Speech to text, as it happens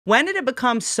When did it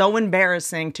become so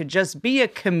embarrassing to just be a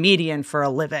comedian for a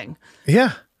living?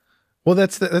 Yeah. Well,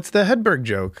 that's the Hedberg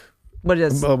joke. What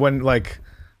is? When like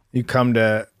you come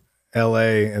to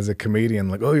LA as a comedian,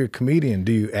 like, oh, you're a comedian.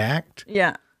 Do you act?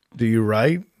 Yeah. Do you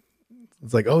write?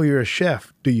 It's like, oh, you're a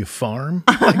chef. Do you farm?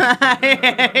 Like,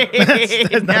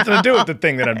 that's nothing to do with the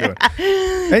thing that I'm doing.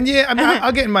 And yeah, I mean,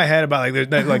 I'll get in my head about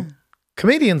like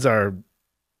comedians are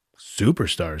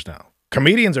superstars now.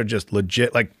 Comedians are just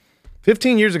legit. Like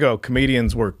 15 years ago,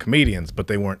 comedians were comedians, but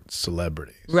they weren't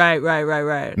celebrities.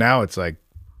 Right. Now it's like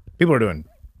people are doing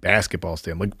basketball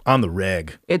stand like on the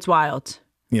reg. It's wild.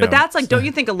 But that's like, don't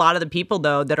you think a lot of the people,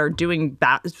 though, that are doing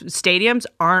stadiums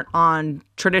aren't on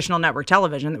traditional network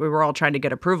television that we were all trying to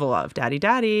get approval of? Daddy.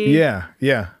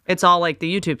 Yeah. It's all like the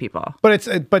YouTube people. But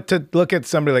to look at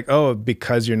somebody like, oh,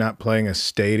 because you're not playing a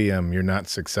stadium, you're not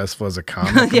successful as a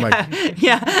comic. Dude.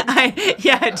 Yeah.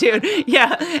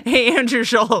 Hey, Andrew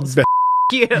Schultz.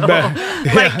 You.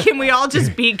 Like, can we all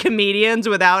just be comedians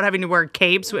without having to wear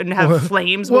capes and have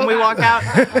flames when we walk out?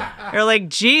 You're like,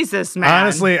 Jesus, man.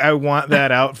 Honestly, I want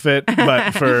that outfit,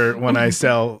 but for when I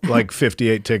sell like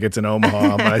 58 tickets in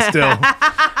Omaha, but I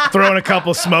still throwing a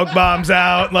couple smoke bombs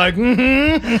out. Like,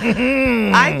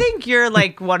 I think you're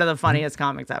like one of the funniest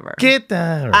comics ever. Get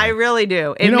that right. I really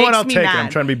do. It you know makes what? I'll me take mad. it. I'm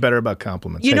trying to be better about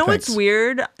compliments. You hey, know thanks. what's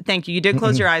weird? Thank you. You did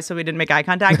close your eyes, so we didn't make eye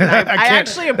contact. And I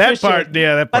actually appreciate that part.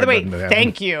 Yeah, that part. By the way,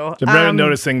 thank you. I'm really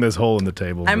noticing this hole in the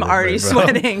table. I'm already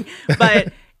sweating,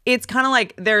 but it's kind of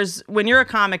like when you're a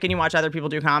comic and you watch other people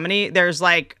do comedy, there's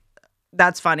like,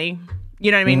 that's funny.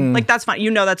 You know what I mean? Like, that's funny.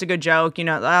 You know, that's a good joke. You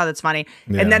know, oh, that's funny.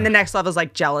 Yeah. And then the next level is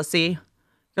like jealousy.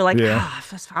 You're like,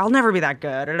 I'll never be that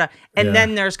good. And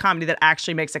then there's comedy that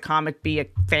actually makes a comic be a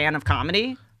fan of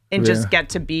comedy and just get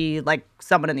to be like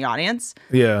someone in the audience.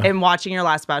 Yeah. And watching your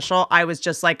last special, I was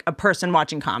just like a person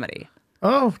watching comedy.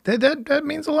 Oh, that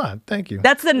means a lot. Thank you.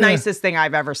 That's the nicest thing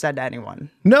I've ever said to anyone.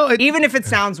 No, even if it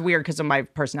sounds weird because of my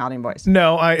personality and voice.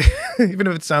 No, even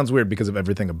if it sounds weird because of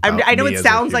everying about I know me it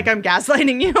sounds like I'm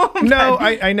gaslighting you. No,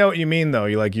 I know what you mean though.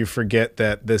 You forget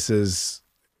that this is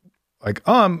like,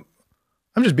 I'm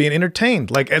just being entertained.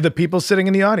 Like the people sitting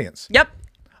in the audience. Yep.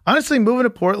 Honestly, moving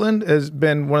to Portland has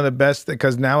been one of the best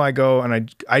because now I go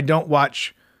and I don't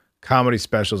watch comedy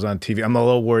specials on TV. I'm a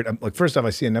little worried. Like, first off, I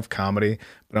see enough comedy,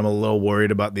 but I'm a little worried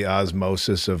about the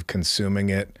osmosis of consuming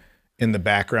it in the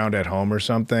background at home or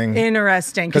something.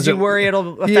 Interesting, because you worry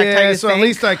it'll affect how you so think. At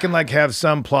least I can like have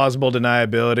some plausible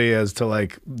deniability as to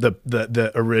like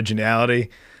the originality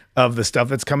of the stuff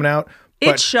that's coming out.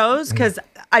 It shows because,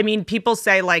 I mean, people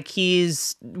say like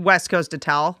he's West Coast to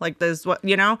tell, like this,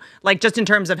 like just in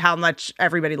terms of how much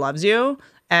everybody loves you.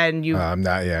 And you, I'm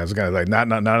not. Yeah, I was gonna like not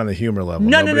on the humor level.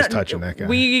 Nobody's touching that guy.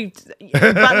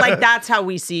 But like that's how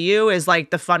we see you is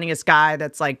like the funniest guy.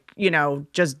 That's like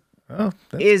just cool,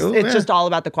 it's just all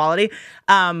about the quality.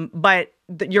 But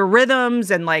your rhythms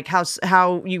and like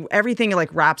how you everything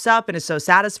like wraps up and is so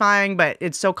satisfying. But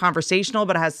it's so conversational,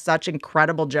 but it has such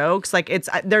incredible jokes. Like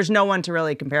there's no one to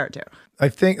really compare it to. I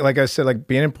think, like I said, like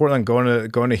being in Portland, going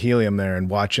to Helium there and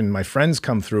watching my friends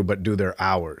come through, but do their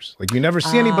hours. Like you never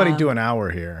see anybody do an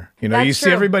hour here. You see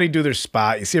everybody do their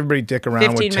spot. You see everybody dick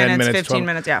around with 10 minutes, 15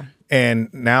 minutes, yeah.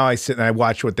 And now I sit and I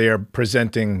watch what they are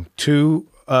presenting to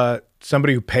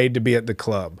somebody who paid to be at the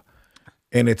club.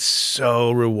 And it's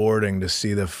so rewarding to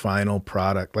see the final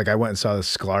product. Like I went and saw the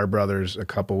Sklar Brothers a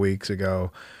couple weeks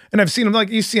ago. And I've seen them, like,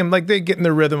 you see them, like, they get in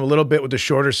their rhythm a little bit with the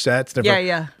shorter sets.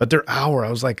 Yeah. But their hour, I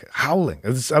was, like, howling. I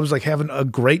was, like, having a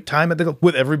great time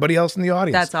with everybody else in the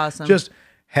audience. That's awesome. Just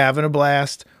having a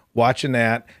blast, watching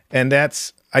that. And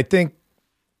that's, I think,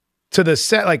 to the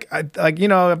set,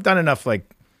 I've done enough, like,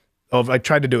 I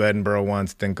tried to do Edinburgh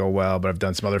once, didn't go well, but I've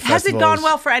done some other festivals. Has it gone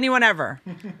well for anyone ever?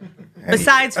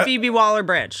 Besides Phoebe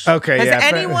Waller-Bridge. Okay, Has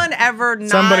anyone ever not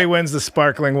somebody wins the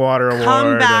Sparkling Water Award.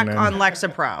 Come back on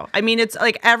Lexapro. I mean, it's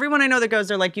like everyone I know that goes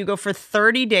there, like you go for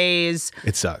 30 days.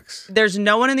 It sucks. There's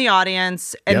no one in the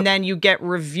audience, and then you get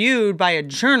reviewed by a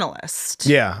journalist.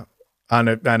 Yeah, on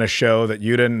a show that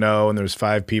you didn't know, and there's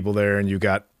 5 people there, and you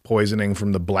got poisoning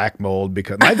from the black mold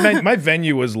because my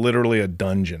venue was literally a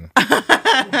dungeon.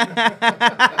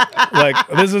 Like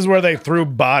this is where they threw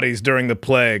bodies during the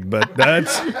plague, but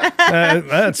that's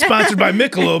sponsored by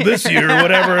Michelob this year, or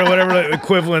whatever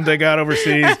equivalent they got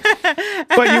overseas.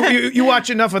 But you watch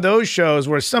enough of those shows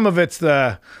where some of it's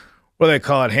where what do they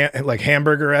call it? Like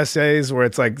hamburger essays, where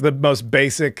it's like the most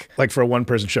basic, like for a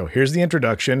one-person show. Here's the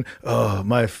introduction. Oh,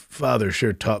 my father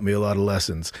sure taught me a lot of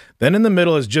lessons. Then in the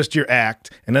middle is just your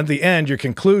act. And at the end, your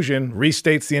conclusion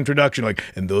restates the introduction. Like,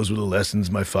 and those were the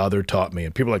lessons my father taught me.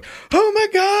 And people are like, oh my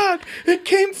God, it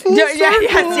came full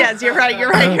circle. Yes, you're right.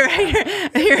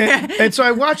 And so I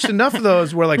watched enough of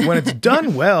those where like when it's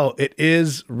done well, it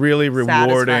is really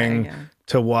rewarding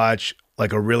to watch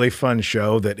like a really fun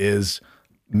show that is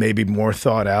maybe more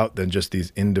thought out than just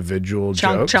these individual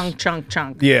jokes.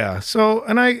 Chunk. Yeah. So,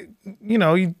 and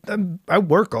I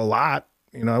work a lot.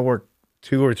 I work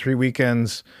 2 or 3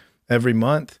 weekends every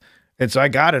month. And so I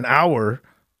got an hour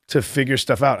to figure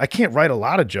stuff out. I can't write a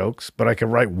lot of jokes, but I can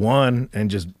write one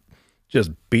and just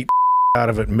beat out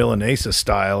of it Milanesa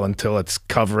style until it's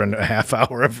covering a half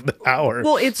hour of the hour.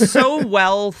 Well, it's so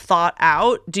well thought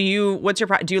out. Do you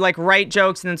like write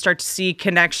jokes and then start to see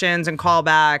connections and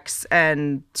callbacks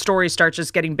and stories start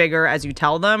just getting bigger as you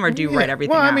tell them, or do you write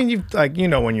everything out? I mean,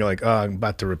 when you're like, oh, I'm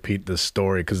about to repeat this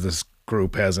story because this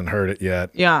group hasn't heard it yet.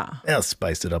 Yeah. I'll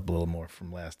spice it up a little more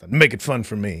from last time. Make it fun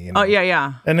for me. Oh,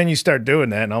 yeah. And then you start doing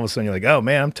that, and all of a sudden you're like, oh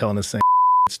man, I'm telling the same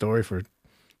story for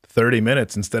 30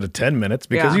 minutes instead of 10 minutes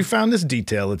because you found this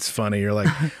detail that's funny. You're like,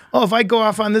 oh, if I go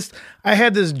off on this, I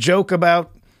had this joke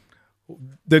about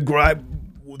the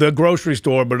grocery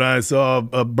store, but I saw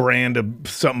a brand of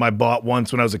something I bought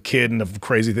once when I was a kid and a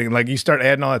crazy thing. Like you start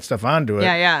adding all that stuff onto it.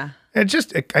 Yeah. And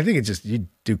I think it's just, you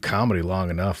do comedy long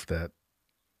enough that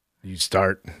you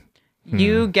start.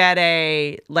 You get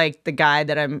the guy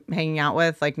that I'm hanging out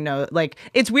with,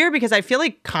 it's weird because I feel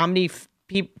like comedy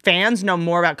fans know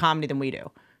more about comedy than we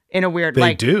do. In a weird,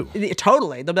 they do.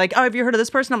 Totally. They'll be like, oh, have you heard of this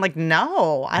person? I'm like,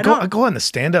 no, I don't. I go on the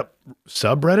stand-up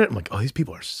subreddit. I'm like, oh, these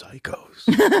people are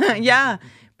psychos. Yeah.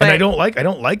 And I don't like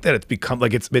that it's become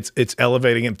like it's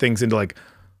elevating things into like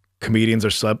comedians or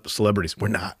celebrities. We're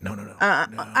not. No.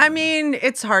 I mean,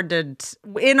 it's hard to,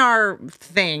 in our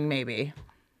thing, maybe.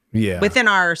 Yeah. Within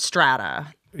our strata.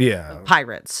 Yeah.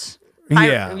 Pirates.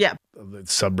 Yeah.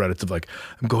 Subreddits of like,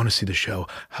 I'm going to see the show.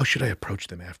 How should I approach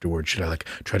them afterwards? Should I like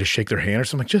try to shake their hand or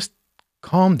something? Like, just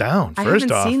calm down. First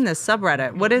off, I haven't seen this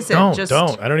subreddit. What is it?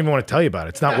 Don't. I don't even want to tell you about it.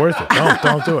 It's not worth it.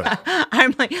 Don't do it.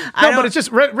 I'm like, but it's just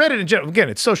Reddit in general. Again,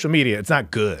 it's social media. It's not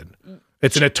good.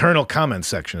 It's an eternal comment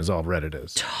section is all Reddit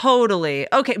is. Totally.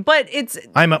 Okay, but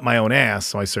I'm up my own ass,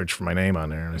 so I search for my name on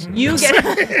there. You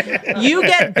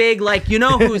get big, like,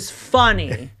 who's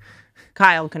funny?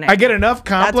 Kyle Kinane. I get enough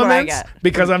compliments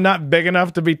because I'm not big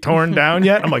enough to be torn down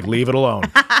yet. I'm like, leave it alone.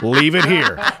 Leave it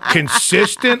here.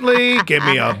 Consistently give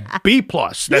me a B+.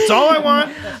 That's all I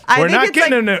want. We're not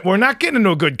getting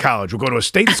into a good college. We're going to a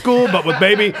state school, but with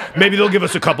maybe they'll give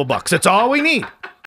us a couple bucks. That's all we need.